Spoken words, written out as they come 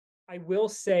I will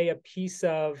say a piece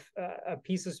of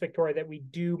Spectora that we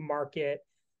do market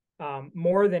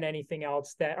more than anything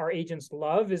else that our agents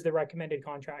love is the recommended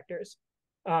contractors.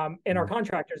 And our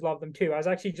contractors love them too. I was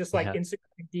actually just like Yeah.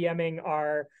 Instagram DMing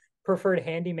our preferred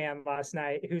handyman last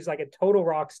night, who's like a total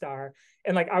rock star.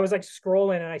 And like I was like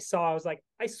scrolling and I was like,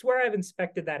 I swear I've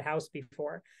inspected that house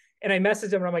before. And I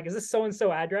messaged him and I'm like, is this so and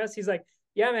so address? He's like,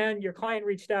 yeah, man, your client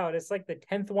reached out. It's like the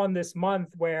 10th one this month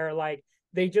where like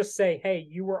they just say, hey,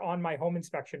 you were on my home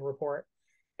inspection report.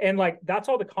 And like that's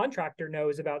all the contractor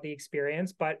knows about the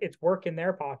experience, but it's work in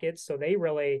their pockets. So they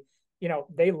really,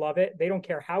 they love it. They don't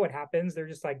care how it happens. They're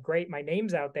just like, great, my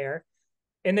name's out there.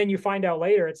 And then you find out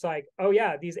later, it's like, oh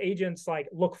yeah, these agents like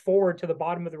look forward to the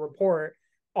bottom of the report,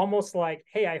 almost like,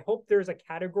 hey, I hope there's a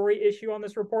category issue on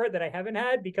this report that I haven't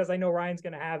had because I know Ryan's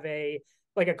going to have a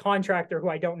contractor who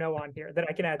I don't know on here that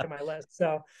I can add to my list.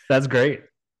 So That's great.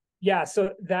 yeah,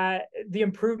 so that the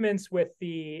improvements with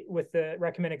the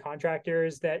recommended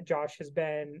contractors that Josh has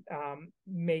been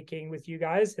making with you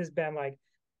guys has been like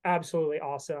absolutely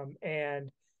awesome.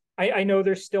 And I know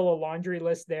there's still a laundry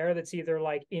list there that's either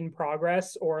like in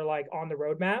progress or like on the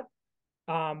roadmap.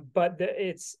 But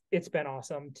it's been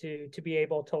awesome to be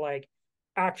able to like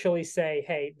actually say,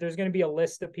 hey, there's going to be a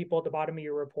list of people at the bottom of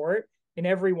your report. And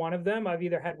every one of them, I've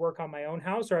either had work on my own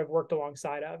house or I've worked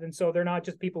alongside of. And so they're not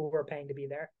just people who are paying to be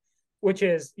there, which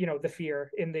is, the fear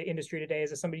in the industry today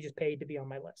is that somebody just paid to be on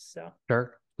my list. So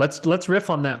Sure. Let's riff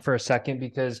on that for a second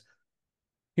because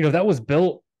that was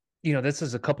built, this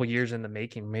is a couple years in the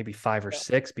making, maybe 5 or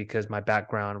 6, because my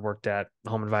background worked at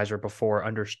Home Advisor before,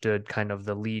 understood kind of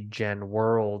the lead gen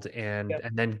world and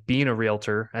then being a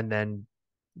realtor and then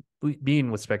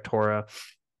being with Spectora,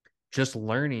 just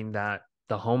learning that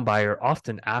the home buyer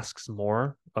often asks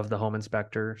more of the home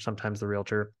inspector, sometimes the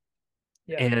realtor.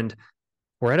 yeah, And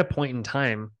we're at a point in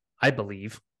time, I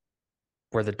believe,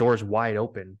 where the door's wide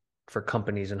open for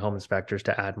companies and home inspectors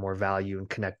to add more value and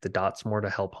connect the dots more to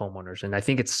help homeowners. And I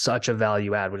think it's such a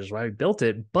value add, which is why we built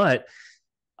it. But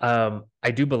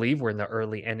I do believe we're in the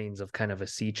early innings of kind of a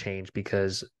sea change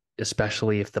because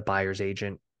especially if the buyer's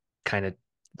agent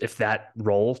if that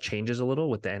role changes a little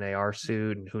with the NAR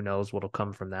suit and who knows what'll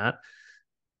come from that.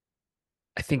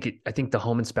 I think the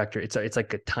home inspector, it's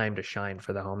like a time to shine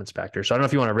for the home inspector. So I don't know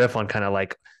if you want to riff on kind of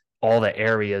like all the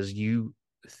areas you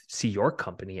see your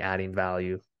company adding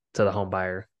value to the home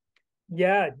buyer.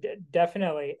 Yeah,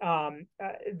 definitely.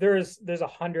 There's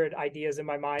 100 ideas in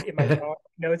my mind in my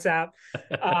notes app.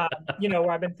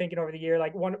 Where I've been thinking over the year,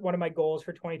 like one of my goals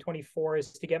for 2024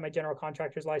 is to get my general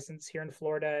contractor's license here in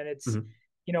Florida, and it's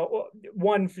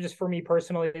one just for me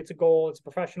personally, it's a goal, it's a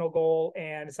professional goal,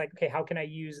 and it's like, okay, how can I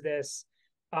use this,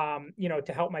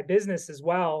 to help my business as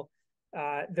well.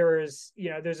 There's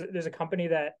a company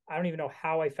that I don't even know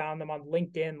how I found them on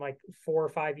LinkedIn like 4 or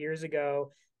 5 years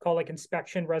ago called like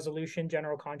Inspection Resolution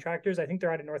General Contractors. I think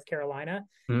they're out of North Carolina.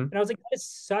 And I was like, that is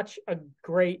such a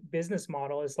great business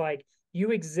model. It's like you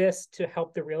exist to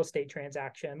help the real estate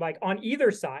transaction, like on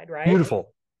either side, right?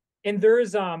 Beautiful. And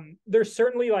there's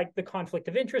certainly like the conflict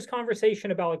of interest conversation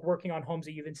about like working on homes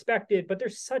that you've inspected, but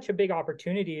there's such a big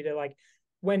opportunity to like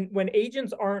when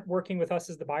agents aren't working with us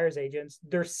as the buyer's agents,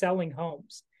 they're selling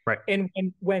homes. Right. And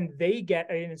when they get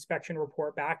an inspection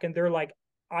report back and they're like,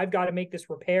 I've got to make this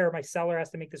repair, my seller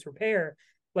has to make this repair,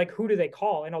 like who do they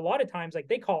call? And a lot of times like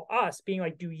they call us being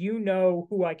like, do you know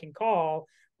who I can call?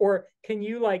 Or can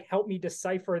you like help me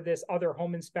decipher this other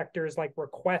home inspector's like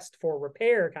request for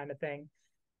repair kind of thing?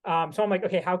 So I'm like,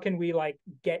 okay, how can we like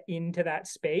get into that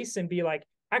space and be like,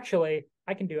 actually,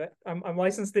 I can do it. I'm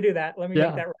licensed to do that. Let me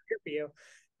make that repair for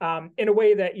you, in a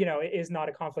way that is not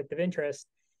a conflict of interest.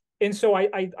 And so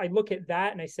I look at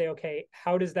that and I say, okay,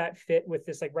 how does that fit with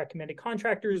this like recommended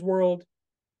contractors world?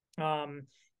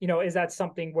 Is that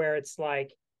something where it's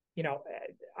like,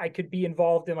 I could be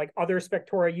involved in like other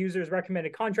Spectora users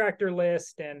recommended contractor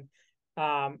list and,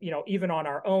 even on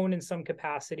our own in some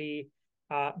capacity.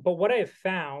 But what I have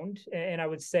found, and I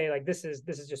would say like this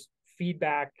is just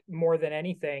feedback more than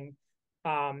anything,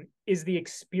 is the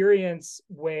experience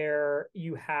where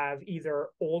you have either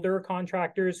older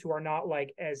contractors who are not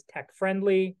like as tech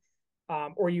friendly,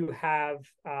 or you have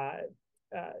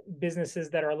businesses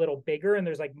that are a little bigger and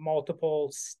there's like multiple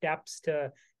steps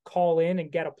to call in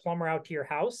and get a plumber out to your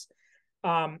house.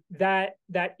 That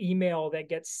email that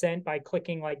gets sent by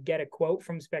clicking like get a quote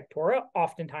from Spectora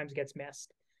oftentimes gets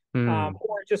missed.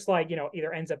 Or just like,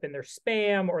 either ends up in their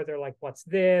spam or they're like, what's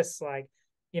this? Like,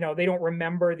 they don't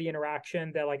remember the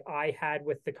interaction that like I had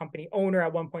with the company owner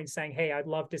at one point saying, hey, I'd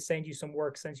love to send you some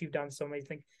work since you've done so many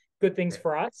good things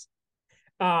for us.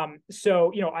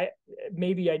 So,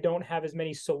 maybe I don't have as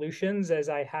many solutions as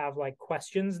I have like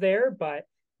questions there, but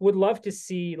would love to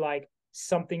see like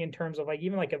something in terms of like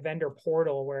even like a vendor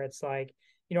portal where it's like,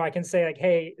 I can say like,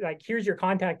 hey, like here's your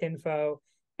contact info.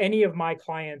 Any of my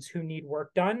clients who need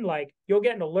work done, like you'll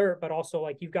get an alert, but also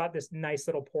like you've got this nice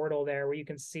little portal there where you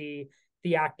can see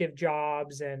the active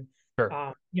jobs and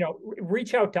Sure.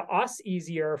 reach out to us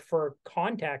easier for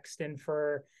context and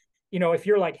for, if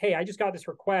you're like, hey, I just got this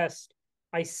request,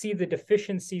 I see the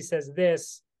deficiency says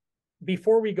this.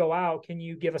 Before we go out, can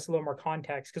you give us a little more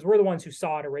context? Because we're the ones who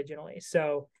saw it originally.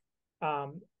 So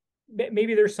um,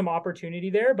 maybe there's some opportunity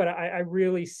there, but I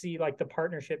really see like the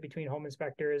partnership between home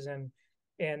inspectors and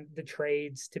the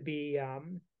trades to be,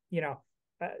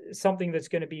 something that's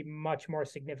going to be much more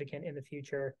significant in the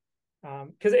future.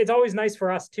 Because it's always nice for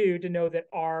us too to know that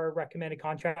our recommended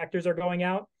contractors are going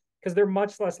out, because they're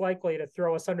much less likely to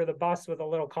throw us under the bus with a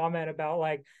little comment about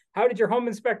like, how did your home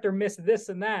inspector miss this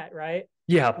and that, right?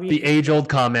 Yeah, We the age old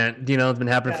comment, it's been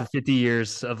happening for Yeah, 50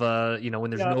 years of when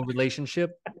there's yeah, no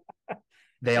relationship,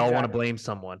 they all want to exactly. blame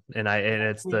someone. And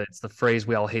it's We the phrase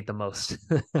we all hate the most.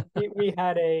 we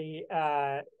had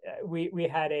we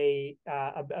had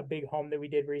a big home that we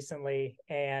did recently,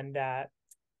 and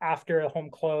after the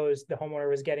home closed, the homeowner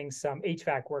was getting some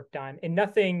HVAC work done, and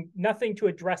nothing to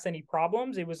address any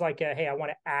problems. It was like hey, I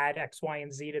want to add X, Y,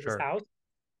 and Z to this Sure. house.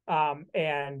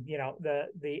 And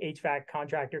the HVAC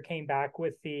contractor came back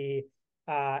with the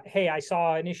hey, I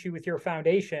saw an issue with your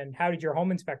foundation. How did your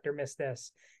home inspector miss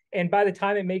this? And by the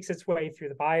time it makes its way through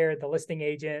the buyer, the listing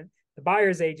agent, the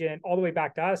buyer's agent, all the way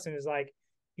back to us, and is like,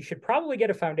 you should probably get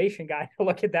a foundation guy to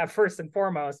look at that first and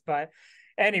foremost. But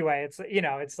anyway, it's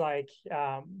like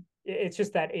it's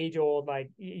just that age old, like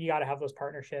you got to have those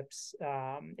partnerships,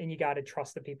 and you got to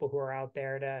trust the people who are out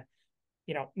there to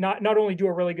not only do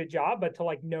a really good job, but to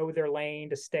like know their lane,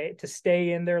 to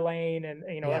stay in their lane. And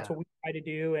that's Yeah. what we try to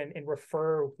do, and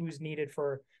refer who's needed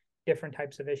for different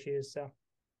types of issues. So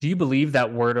Do you believe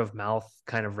that word of mouth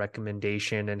kind of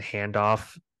recommendation and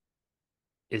handoff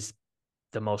is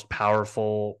the most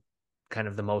powerful, kind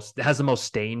of has the most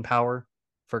staying power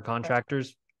for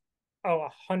contractors? oh,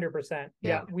 100%.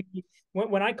 Yeah. Yeah.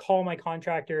 When I call my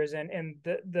contractors, and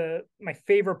the my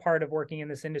favorite part of working in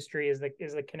this industry is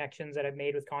the connections that I've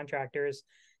made with contractors,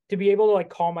 to be able to like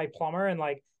call my plumber, and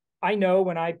like I know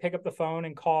when I pick up the phone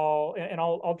and call, and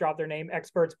I'll drop their name,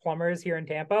 Experts Plumbers here in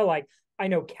Tampa, like I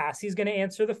know Cassie's going to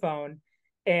answer the phone,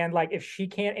 and like if she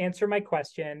can't answer my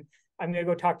question, I'm going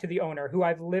to go talk to the owner who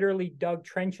I've literally dug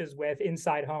trenches with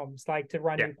inside homes, like to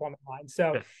run Yeah. new plumbing lines.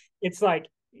 So Yeah. it's like,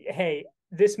 hey,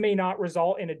 this may not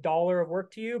result in $1 of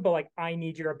work to you, but like I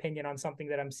need your opinion on something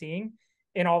that I'm seeing.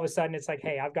 And all of a sudden it's like,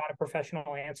 hey, I've got a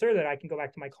professional answer that I can go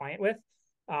back to my client with.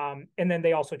 And then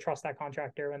they also trust that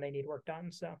contractor when they need work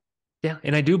done. So Yeah.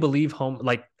 And I do believe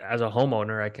like as a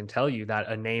homeowner, I can tell you that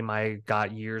a name I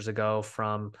got years ago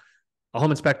from a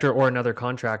home inspector or another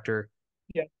contractor,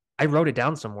 yeah, I wrote it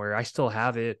down somewhere. I still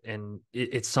have it. And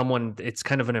it's someone, it's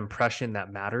kind of an impression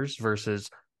that matters versus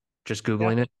just yeah,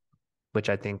 Googling it, which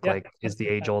I think yeah, like is the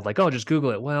age 100%. old, like, oh, just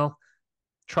Google it. Well,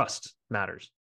 trust matters.